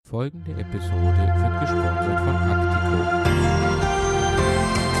Folgende Episode wird gesponsert von RegTech.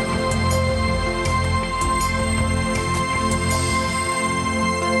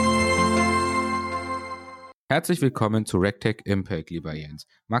 Herzlich willkommen zu RegTech Impact, lieber Jens.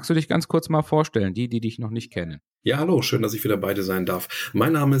 Magst du dich ganz kurz mal vorstellen, die dich noch nicht kennen? Ja, hallo, schön, dass ich wieder bei dir sein darf.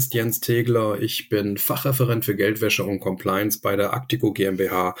 Mein Name ist Jens Tegler, ich bin Fachreferent für Geldwäsche und Compliance bei der RegTech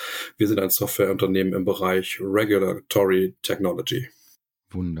GmbH. Wir sind ein Softwareunternehmen im Bereich Regulatory Technology.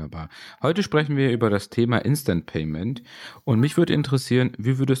 Wunderbar. Heute sprechen wir über das Thema Instant Payment und mich würde interessieren,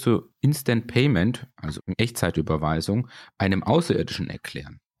 wie würdest du Instant Payment, also Echtzeitüberweisung, einem Außerirdischen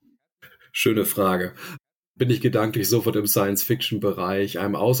erklären? Schöne Frage. Bin ich gedanklich sofort im Science-Fiction-Bereich,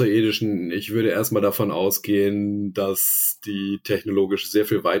 einem Außerirdischen. Ich würde erstmal davon ausgehen, dass die technologisch sehr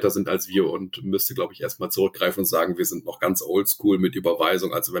viel weiter sind als wir und müsste, glaube ich, erstmal zurückgreifen und sagen, wir sind noch ganz oldschool mit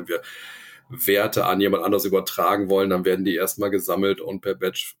Überweisung. Also wenn wir Werte an jemand anderes übertragen wollen, dann werden die erstmal gesammelt und per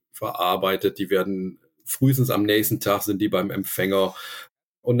Batch verarbeitet. Die werden frühestens am nächsten Tag sind die beim Empfänger.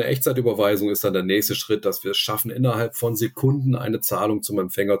 Und eine Echtzeitüberweisung ist dann der nächste Schritt, dass wir es schaffen, innerhalb von Sekunden eine Zahlung zum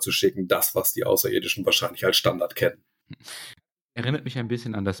Empfänger zu schicken. Das, was die Außerirdischen wahrscheinlich als Standard kennen. Erinnert mich ein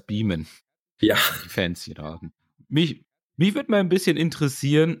bisschen an das Beamen. Ja. Die Fans hier draußen. Mich würde mal ein bisschen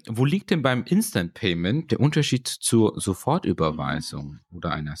interessieren, wo liegt denn beim Instant Payment der Unterschied zur Sofortüberweisung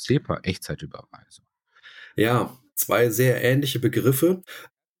oder einer SEPA-Echtzeitüberweisung? Ja, zwei sehr ähnliche Begriffe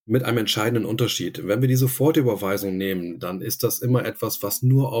mit einem entscheidenden Unterschied. Wenn wir die Sofortüberweisung nehmen, dann ist das immer etwas, was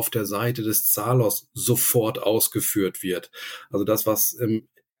nur auf der Seite des Zahlers sofort ausgeführt wird. Also das, was im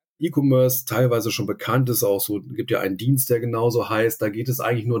E-Commerce teilweise schon bekannt ist, auch so, gibt ja einen Dienst, der genauso heißt. Da geht es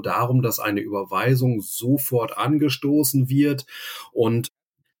eigentlich nur darum, dass eine Überweisung sofort angestoßen wird und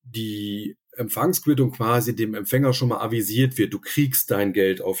die Empfangsquittung quasi dem Empfänger schon mal avisiert wird. Du kriegst dein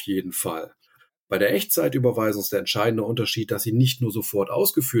Geld auf jeden Fall. Bei der Echtzeitüberweisung ist der entscheidende Unterschied, dass sie nicht nur sofort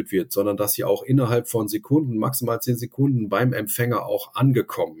ausgeführt wird, sondern dass sie auch innerhalb von Sekunden, maximal 10 Sekunden beim Empfänger auch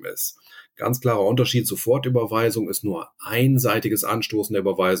angekommen ist. Ganz klarer Unterschied, Sofortüberweisung ist nur einseitiges Anstoßen der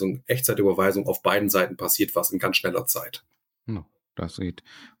Überweisung. Echtzeitüberweisung auf beiden Seiten passiert was in ganz schneller Zeit. Das geht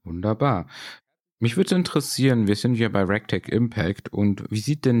wunderbar. Mich würde interessieren, wir sind ja bei RegTech Impact und wie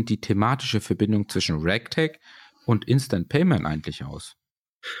sieht denn die thematische Verbindung zwischen RegTech und Instant Payment eigentlich aus?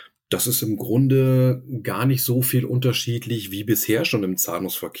 Das ist im Grunde gar nicht so viel unterschiedlich wie bisher schon im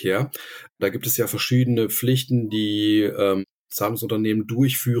Zahlungsverkehr. Da gibt es ja verschiedene Pflichten, die Zahlungsunternehmen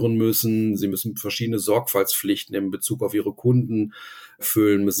durchführen müssen. Sie müssen verschiedene Sorgfaltspflichten in Bezug auf ihre Kunden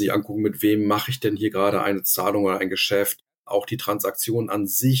erfüllen, müssen sich angucken, mit wem mache ich denn hier gerade eine Zahlung oder ein Geschäft. Auch die Transaktionen an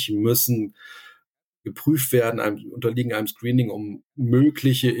sich müssen geprüft werden, unterliegen einem Screening, um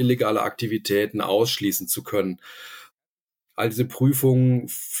mögliche illegale Aktivitäten ausschließen zu können. All diese Prüfungen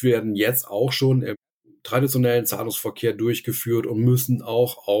werden jetzt auch schon im traditionellen Zahlungsverkehr durchgeführt und müssen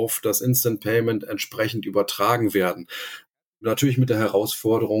auch auf das Instant Payment entsprechend übertragen werden. Natürlich mit der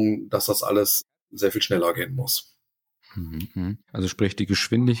Herausforderung, dass das alles sehr viel schneller gehen muss. Also sprich die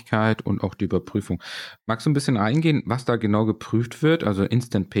Geschwindigkeit und auch die Überprüfung. Magst du ein bisschen eingehen, was da genau geprüft wird? Also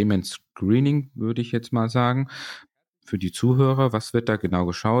Instant Payment Screening würde ich jetzt mal sagen. Für die Zuhörer, was wird da genau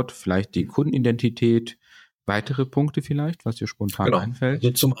geschaut? Vielleicht die Kundenidentität, weitere Punkte vielleicht, was dir spontan einfällt?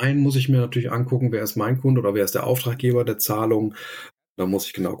 Also zum einen muss ich mir natürlich angucken, wer ist mein Kunde oder wer ist der Auftraggeber der Zahlung. Da muss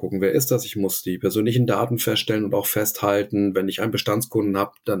ich genau gucken, wer ist das. Ich muss die persönlichen Daten feststellen und auch festhalten. Wenn ich einen Bestandskunden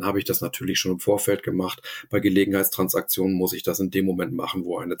habe, dann habe ich das natürlich schon im Vorfeld gemacht. Bei Gelegenheitstransaktionen muss ich das in dem Moment machen,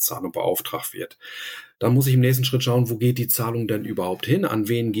 wo eine Zahlung beauftragt wird. Dann muss ich im nächsten Schritt schauen, wo geht die Zahlung denn überhaupt hin? An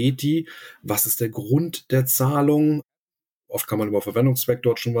wen geht die? Was ist der Grund der Zahlung? Oft kann man über Verwendungszweck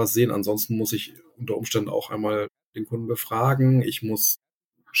dort schon was sehen. Ansonsten muss ich unter Umständen auch einmal den Kunden befragen. Ich muss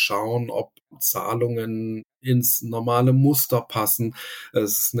schauen, ob Zahlungen ins normale Muster passen.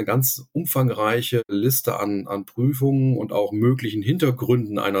 Es ist eine ganz umfangreiche Liste an Prüfungen und auch möglichen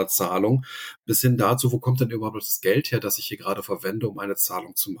Hintergründen einer Zahlung, bis hin dazu, wo kommt denn überhaupt das Geld her, das ich hier gerade verwende, um eine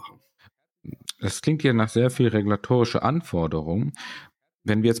Zahlung zu machen. Das klingt ja nach sehr viel regulatorische Anforderungen.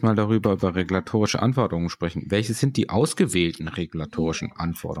 Wenn wir jetzt mal über regulatorische Anforderungen sprechen, welche sind die ausgewählten regulatorischen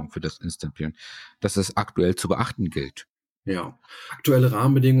Anforderungen für das Instant Payment, dass es aktuell zu beachten gilt? Ja, aktuelle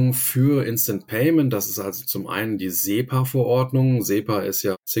Rahmenbedingungen für Instant Payment, das ist also zum einen die SEPA-Verordnung. SEPA ist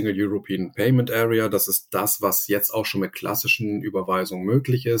ja Single European Payment Area. Das ist das, was jetzt auch schon mit klassischen Überweisungen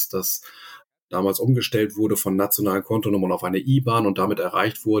möglich ist, das damals umgestellt wurde von nationalen Kontonummern auf eine IBAN und damit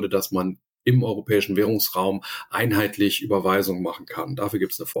erreicht wurde, dass man im europäischen Währungsraum einheitlich Überweisungen machen kann. Dafür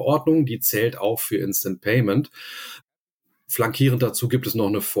gibt es eine Verordnung, die zählt auch für Instant Payment. Flankierend dazu gibt es noch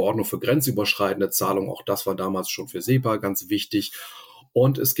eine Verordnung für grenzüberschreitende Zahlungen. Auch das war damals schon für SEPA ganz wichtig.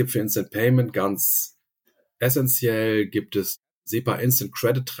 Und es gibt für Instant Payment ganz essentiell gibt es SEPA Instant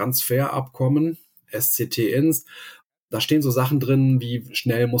Credit Transfer Abkommen, SCT-Ins. Da stehen so Sachen drin, wie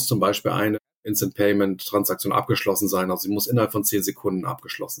schnell muss zum Beispiel eine Instant Payment Transaktion abgeschlossen sein. Also sie muss innerhalb von 10 Sekunden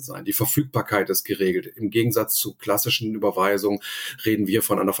abgeschlossen sein. Die Verfügbarkeit ist geregelt. Im Gegensatz zu klassischen Überweisungen reden wir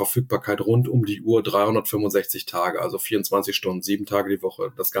von einer Verfügbarkeit rund um die Uhr 365 Tage, also 24 Stunden, 7 Tage die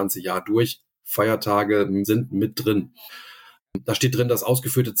Woche, das ganze Jahr durch. Feiertage sind mit drin. Da steht drin, dass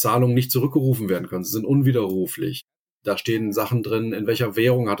ausgeführte Zahlungen nicht zurückgerufen werden können. Sie sind unwiderruflich. Da stehen Sachen drin, in welcher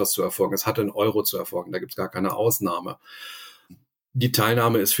Währung hat das zu erfolgen. Es hat in Euro zu erfolgen. Da gibt es gar keine Ausnahme. Die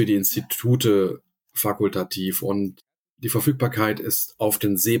Teilnahme ist für die Institute fakultativ und die Verfügbarkeit ist auf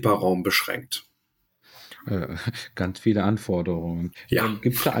den SEPA-Raum beschränkt. Ganz viele Anforderungen. Ja.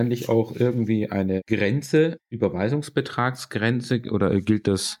 Gibt es da eigentlich auch irgendwie eine Grenze, Überweisungsbetragsgrenze oder gilt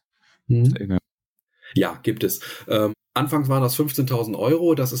das? Ja, gibt es. Anfangs waren das 15.000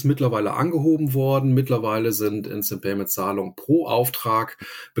 Euro. Das ist mittlerweile angehoben worden. Mittlerweile sind Instant Payment Zahlungen pro Auftrag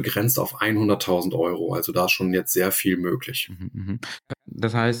begrenzt auf 100.000 Euro. Also da ist schon jetzt sehr viel möglich.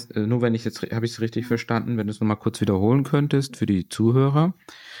 Das heißt, nur wenn habe ich es richtig verstanden, wenn du es nochmal kurz wiederholen könntest für die Zuhörer.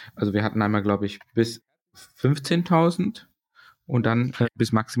 Also wir hatten einmal, glaube ich, bis 15.000 und dann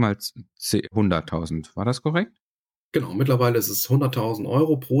bis maximal 100.000. War das korrekt? Genau, mittlerweile ist es 100.000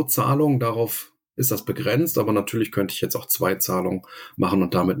 Euro pro Zahlung. Darauf ist das begrenzt, aber natürlich könnte ich jetzt auch 2 Zahlungen machen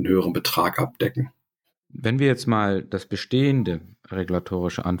und damit einen höheren Betrag abdecken. Wenn wir jetzt mal das bestehende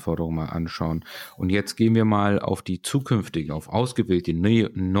regulatorische Anforderungen mal anschauen und jetzt gehen wir mal auf die zukünftige, auf ausgewählte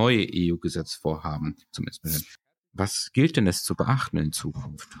neue EU-Gesetzvorhaben zumindest. Was gilt denn es zu beachten in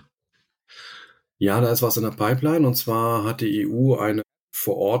Zukunft? Ja, da ist was in der Pipeline und zwar hat die EU eine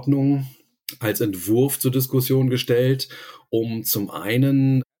Verordnung als Entwurf zur Diskussion gestellt, um zum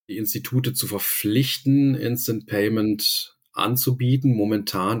einen die Institute zu verpflichten, Instant Payment anzubieten.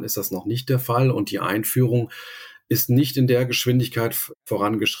 Momentan ist das noch nicht der Fall und die Einführung ist nicht in der Geschwindigkeit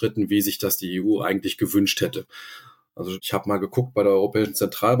vorangeschritten, wie sich das die EU eigentlich gewünscht hätte. Also ich habe mal geguckt bei der Europäischen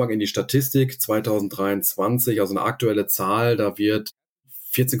Zentralbank in die Statistik 2023, also eine aktuelle Zahl, da wird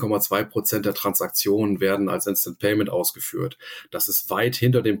 14,2% der Transaktionen werden als Instant Payment ausgeführt. Das ist weit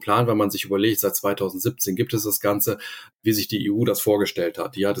hinter dem Plan, wenn man sich überlegt, seit 2017 gibt es das Ganze, wie sich die EU das vorgestellt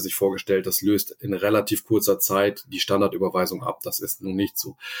hat. Die hatte sich vorgestellt, das löst in relativ kurzer Zeit die Standardüberweisung ab. Das ist nun nicht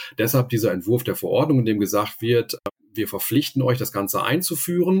so. Deshalb dieser Entwurf der Verordnung, in dem gesagt wird, wir verpflichten euch, das Ganze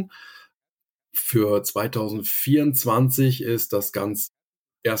einzuführen. Für 2024 ist das Ganze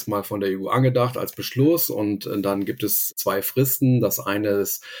erstmal von der EU angedacht als Beschluss und dann gibt es 2 Fristen. Das eine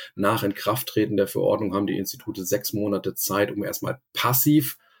ist, nach Inkrafttreten der Verordnung haben die Institute 6 Monate Zeit, um erstmal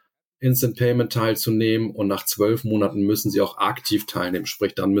passiv Instant Payment teilzunehmen und nach 12 Monaten müssen sie auch aktiv teilnehmen.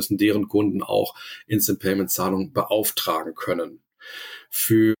 Sprich, dann müssen deren Kunden auch Instant Payment Zahlungen beauftragen können.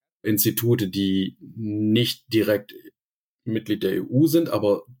 Für Institute, die nicht direkt Mitglied der EU sind,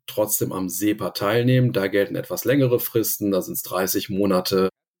 aber trotzdem am SEPA teilnehmen. Da gelten etwas längere Fristen, da sind es 30 Monate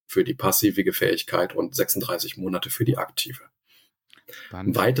für die passive Fähigkeit und 36 Monate für die aktive.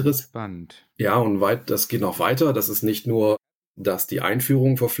 Spannend. Ja, und das geht noch weiter. Das ist nicht nur, dass die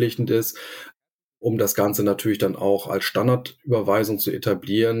Einführung verpflichtend ist, um das Ganze natürlich dann auch als Standardüberweisung zu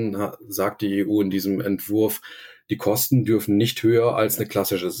etablieren, sagt die EU in diesem Entwurf, die Kosten dürfen nicht höher als eine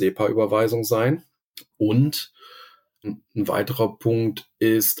klassische SEPA-Überweisung sein. Und ein weiterer Punkt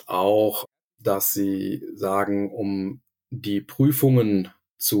ist auch, dass sie sagen, um die Prüfungen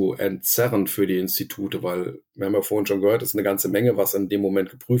zu entzerren für die Institute, weil wir haben ja vorhin schon gehört, es ist eine ganze Menge, was in dem Moment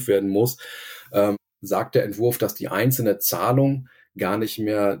geprüft werden muss, sagt der Entwurf, dass die einzelne Zahlung gar nicht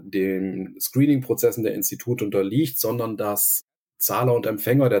mehr den Screening-Prozessen der Institute unterliegt, sondern dass Zahler und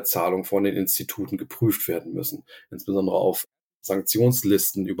Empfänger der Zahlung von den Instituten geprüft werden müssen, insbesondere auf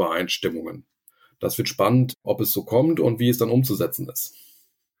Sanktionslistenübereinstimmungen. Das wird spannend, ob es so kommt und wie es dann umzusetzen ist.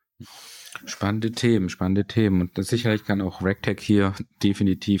 Spannende Themen. Und das sicherlich kann auch RegTech hier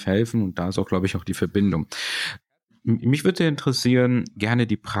definitiv helfen. Und da ist auch, glaube ich, auch die Verbindung. Mich würde interessieren, gerne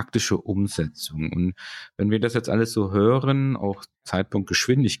die praktische Umsetzung. Und wenn wir das jetzt alles so hören, auch Zeitpunkt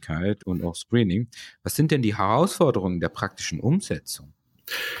Geschwindigkeit und auch Screening, was sind denn die Herausforderungen der praktischen Umsetzung?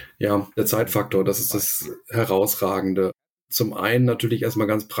 Ja, der Zeitfaktor, das ist das Herausragende. Zum einen natürlich erstmal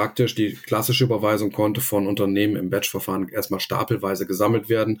ganz praktisch, die klassische Überweisung konnte von Unternehmen im Batch-Verfahren erstmal stapelweise gesammelt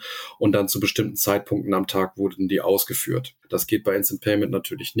werden und dann zu bestimmten Zeitpunkten am Tag wurden die ausgeführt. Das geht bei Instant Payment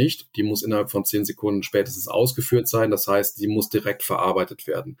natürlich nicht. Die muss innerhalb von 10 Sekunden spätestens ausgeführt sein. Das heißt, sie muss direkt verarbeitet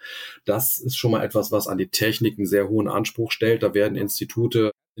werden. Das ist schon mal etwas, was an die Technik einen sehr hohen Anspruch stellt. Da werden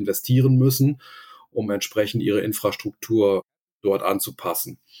Institute investieren müssen, um entsprechend ihre Infrastruktur dort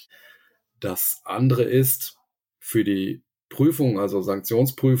anzupassen. Das andere ist für die Prüfung, also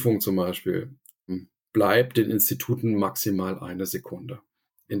Sanktionsprüfung zum Beispiel, bleibt den Instituten maximal 1 Sekunde.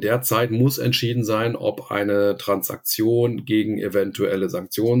 In der Zeit muss entschieden sein, ob eine Transaktion gegen eventuelle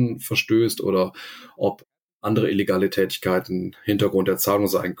Sanktionen verstößt oder ob andere illegale Tätigkeiten Hintergrund der Zahlung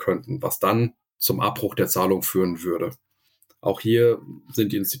sein könnten, was dann zum Abbruch der Zahlung führen würde. Auch hier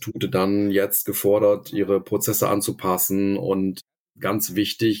sind die Institute dann jetzt gefordert, ihre Prozesse anzupassen. Und ganz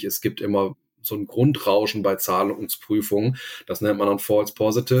wichtig, es gibt immer so ein Grundrauschen bei Zahlungsprüfungen. Das nennt man dann False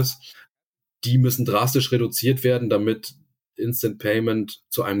Positives. Die müssen drastisch reduziert werden, damit Instant Payment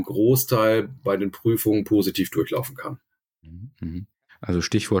zu einem Großteil bei den Prüfungen positiv durchlaufen kann. Also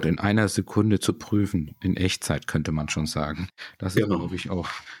Stichwort in 1 Sekunde zu prüfen, in Echtzeit könnte man schon sagen. Das ist, glaube ich, auch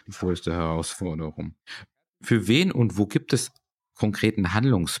die größte Herausforderung. Für wen und wo gibt es konkreten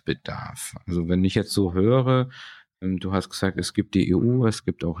Handlungsbedarf? Also wenn ich jetzt so höre, du hast gesagt, es gibt die EU, es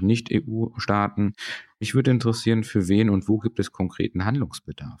gibt auch Nicht-EU-Staaten. Mich würde interessieren, für wen und wo gibt es konkreten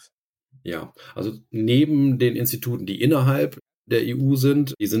Handlungsbedarf? Ja, also neben den Instituten, die innerhalb der EU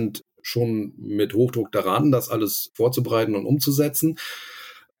sind, die sind schon mit Hochdruck daran, das alles vorzubereiten und umzusetzen.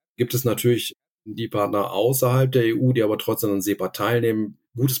 Gibt es natürlich die Partner außerhalb der EU, die aber trotzdem an SEPA teilnehmen.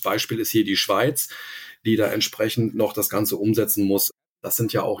 Gutes Beispiel ist hier die Schweiz, die da entsprechend noch das Ganze umsetzen muss. Das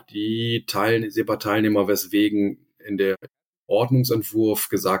sind ja auch die SEPA-Teilnehmer, weswegen in der Ordnungsentwurf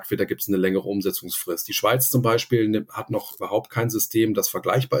gesagt wird, da gibt es eine längere Umsetzungsfrist. Die Schweiz zum Beispiel hat noch überhaupt kein System, das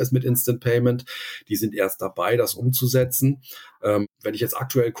vergleichbar ist mit Instant Payment. Die sind erst dabei, das umzusetzen. Wenn ich jetzt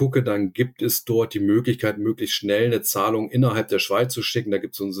aktuell gucke, dann gibt es dort die Möglichkeit, möglichst schnell eine Zahlung innerhalb der Schweiz zu schicken. Da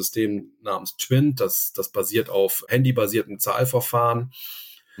gibt es so ein System namens Twint, das basiert auf handybasierten Zahlverfahren.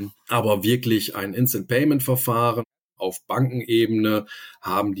 Aber wirklich ein Instant Payment Verfahren auf Bankenebene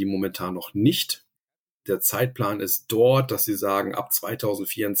haben die momentan noch nicht. Der Zeitplan ist dort, dass sie sagen, ab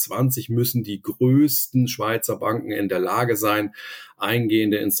 2024 müssen die größten Schweizer Banken in der Lage sein,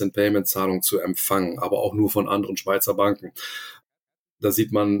 eingehende Instant-Payment-Zahlungen zu empfangen, aber auch nur von anderen Schweizer Banken. Da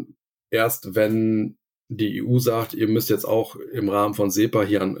sieht man erst, wenn die EU sagt, ihr müsst jetzt auch im Rahmen von SEPA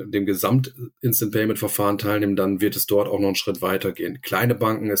hier an dem Gesamt-Instant-Payment-Verfahren teilnehmen, dann wird es dort auch noch einen Schritt weitergehen. Kleine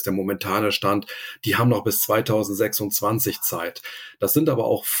Banken ist der momentane Stand, die haben noch bis 2026 Zeit. Das sind aber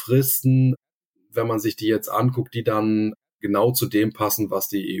auch Fristen, wenn man sich die jetzt anguckt, die dann genau zu dem passen, was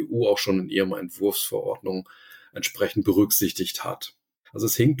die EU auch schon in ihrer Entwurfsverordnung entsprechend berücksichtigt hat. Also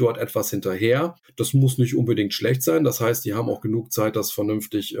es hinkt dort etwas hinterher. Das muss nicht unbedingt schlecht sein. Das heißt, die haben auch genug Zeit, das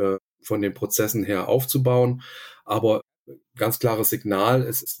vernünftig von den Prozessen her aufzubauen. Aber ganz klares Signal,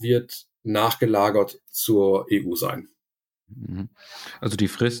 es wird nachgelagert zur EU sein. Also die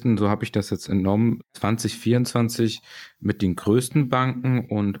Fristen, so habe ich das jetzt entnommen, 2024 mit den größten Banken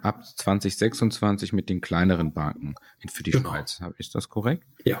und ab 2026 mit den kleineren Banken für die Schweiz. Ist das korrekt?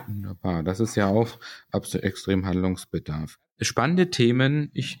 Ja. Wunderbar. Das ist ja auch absolut extrem Handlungsbedarf. Spannende Themen.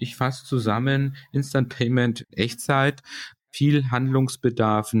 Ich fasse zusammen. Instant Payment, Echtzeit. Viel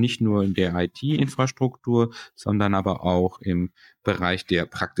Handlungsbedarf, nicht nur in der IT-Infrastruktur, sondern aber auch im Bereich der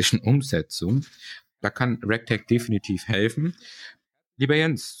praktischen Umsetzung. Da kann RegTech definitiv helfen. Lieber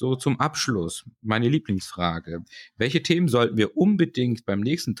Jens, so zum Abschluss, meine Lieblingsfrage. Welche Themen sollten wir unbedingt beim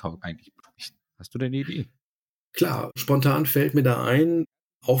nächsten Talk eigentlich besprechen? Hast du denn eine Idee? Klar, spontan fällt mir da ein,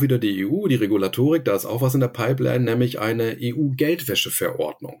 auch wieder die EU, die Regulatorik, da ist auch was in der Pipeline, nämlich eine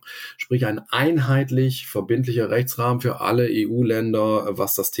EU-Geldwäscheverordnung. Sprich ein einheitlich verbindlicher Rechtsrahmen für alle EU-Länder,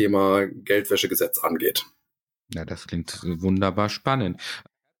 was das Thema Geldwäschegesetz angeht. Ja, das klingt wunderbar spannend.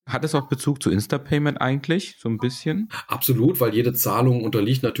 Hat es auch Bezug zu Instapayment eigentlich, so ein bisschen? Absolut, weil jede Zahlung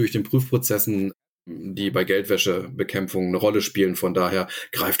unterliegt natürlich den Prüfprozessen, die bei Geldwäschebekämpfung eine Rolle spielen. Von daher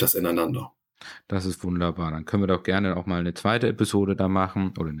greift das ineinander. Das ist wunderbar. Dann können wir doch gerne auch mal eine zweite Episode da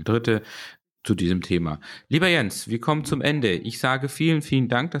machen oder eine dritte zu diesem Thema. Lieber Jens, wir kommen zum Ende. Ich sage vielen, vielen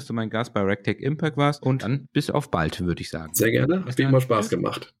Dank, dass du mein Gast bei RegTech Impact warst und dann bis auf bald, würde ich sagen. Sehr gerne. Hat wie immer Spaß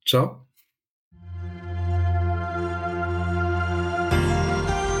gemacht. Ciao.